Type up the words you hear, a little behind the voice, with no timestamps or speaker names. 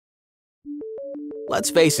Let's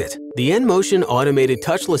face it, the enMotion Automated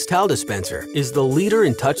Touchless Towel Dispenser is the leader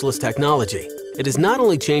in touchless technology. It has not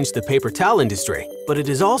only changed the paper towel industry, but it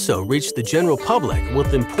has also reached the general public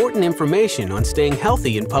with important information on staying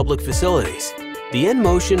healthy in public facilities. The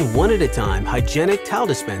enMotion one-at-a-time hygienic towel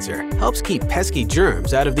dispenser helps keep pesky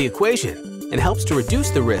germs out of the equation and helps to reduce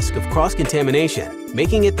the risk of cross-contamination,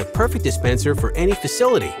 making it the perfect dispenser for any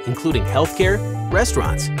facility, including healthcare,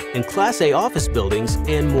 restaurants, and Class A office buildings,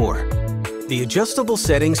 and more. The adjustable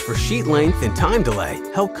settings for sheet length and time delay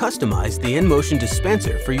help customize the enMotion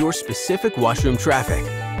dispenser for your specific washroom traffic.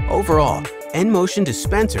 Overall, enMotion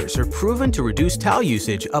dispensers are proven to reduce towel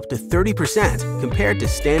usage up to 30% compared to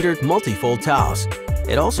standard multifold towels.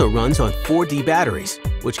 It also runs on 4D batteries,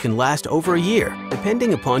 which can last over a year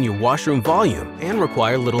depending upon your washroom volume and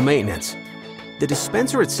require little maintenance. The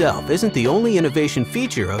dispenser itself isn't the only innovation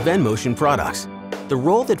feature of enMotion products. The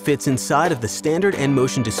roll that fits inside of the standard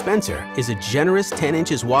enMotion dispenser is a generous 10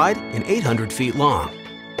 inches wide and 800 feet long.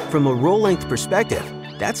 From a roll length perspective,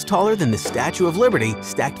 that's taller than the Statue of Liberty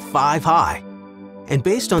stacked 5 high. And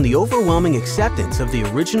based on the overwhelming acceptance of the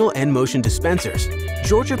original enMotion dispensers,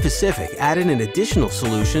 Georgia-Pacific added an additional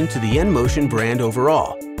solution to the enMotion brand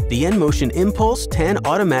overall, the enMotion Impulse 10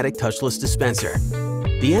 Automatic Touchless Dispenser.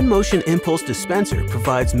 The enMotion Impulse dispenser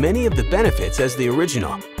provides many of the benefits as the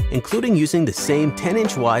original, including using the same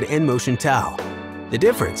 10-inch wide enMotion towel. The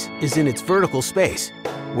difference is in its vertical space,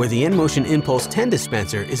 where the enMotion Impulse 10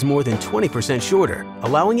 dispenser is more than 20% shorter,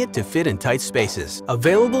 allowing it to fit in tight spaces.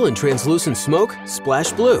 Available in translucent smoke,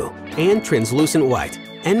 splash blue, and translucent white,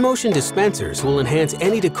 enMotion dispensers will enhance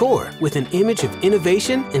any decor with an image of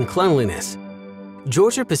innovation and cleanliness.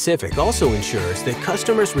 Georgia-Pacific also ensures that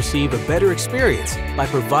customers receive a better experience by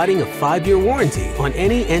providing a 5-year warranty on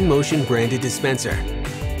any enMotion branded dispenser.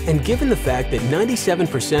 And given the fact that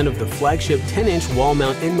 97% of the flagship 10-inch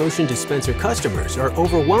wall-mount enMotion dispenser customers are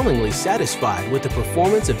overwhelmingly satisfied with the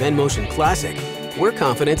performance of enMotion Classic, we're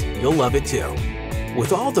confident you'll love it too.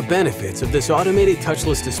 With all the benefits of this automated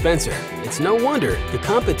touchless dispenser, it's no wonder the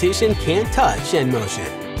competition can't touch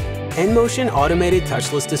enMotion. enMotion Automated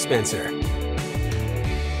Touchless Dispenser.